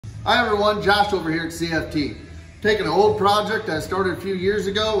Hi everyone, Josh over here at CFT. Taking an old project I started a few years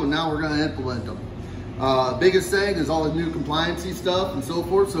ago and now we're going to implement them. Biggest thing is all the new compliancy stuff and so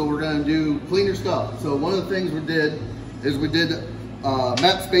forth, so we're going to do cleaner stuff. So one of the things we did is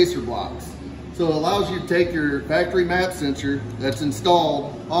map spacer blocks. So it allows you to take your factory map sensor that's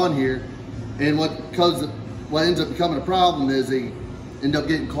installed on here, and what ends up becoming a problem is they end up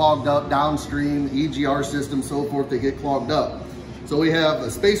getting clogged up downstream, EGR system, so forth, they get clogged up. So we have a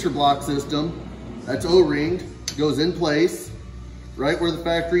spacer block system that's O-ringed, goes in place right where the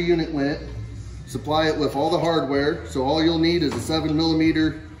factory unit went, supply it with all the hardware. So all you'll need is a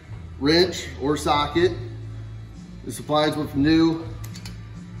 7mm wrench or socket. It supplies with new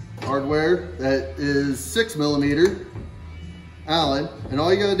hardware that is 6mm Allen, and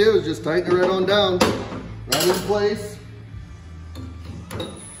all you gotta do is just tighten it right on down, right in place.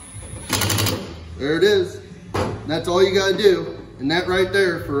 There it is. And that's all you gotta do. And that right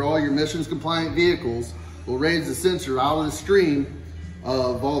there, for all your emissions compliant vehicles, will raise the sensor out of the stream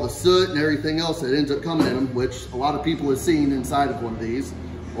of all the soot and everything else that ends up coming in them, which a lot of people have seen inside of one of these,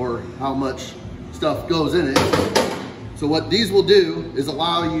 or how much stuff goes in it. So what these will do is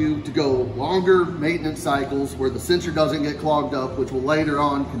allow you to go longer maintenance cycles where the sensor doesn't get clogged up, which will later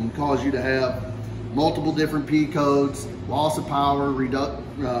on can cause you to have multiple different P codes, loss of power,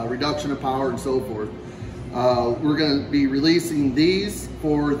 reduction of power, and so forth. We're going to be releasing these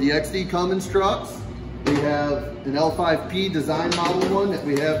for the XD Cummins trucks. We have an L5P design model one that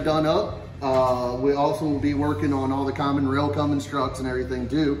we have done up. We also will be working on all the common rail Cummins trucks and everything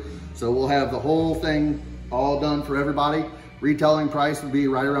too. So we'll have the whole thing all done for everybody. Retailing price would be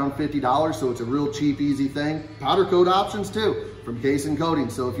right around $50, so it's a real cheap, easy thing. Powder coat options too, from Case and Coating.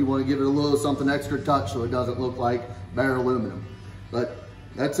 So if you want to give it a little something extra touch so it doesn't look like bare aluminum. But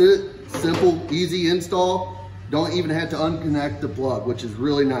that's it, simple, easy install. Don't even have to unconnect the plug, which is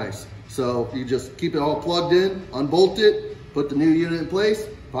really nice. So you just keep it all plugged in, unbolt it, put the new unit in place,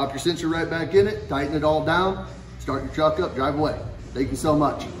 pop your sensor right back in it, tighten it all down, start your truck up, drive away. Thank you so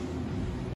much.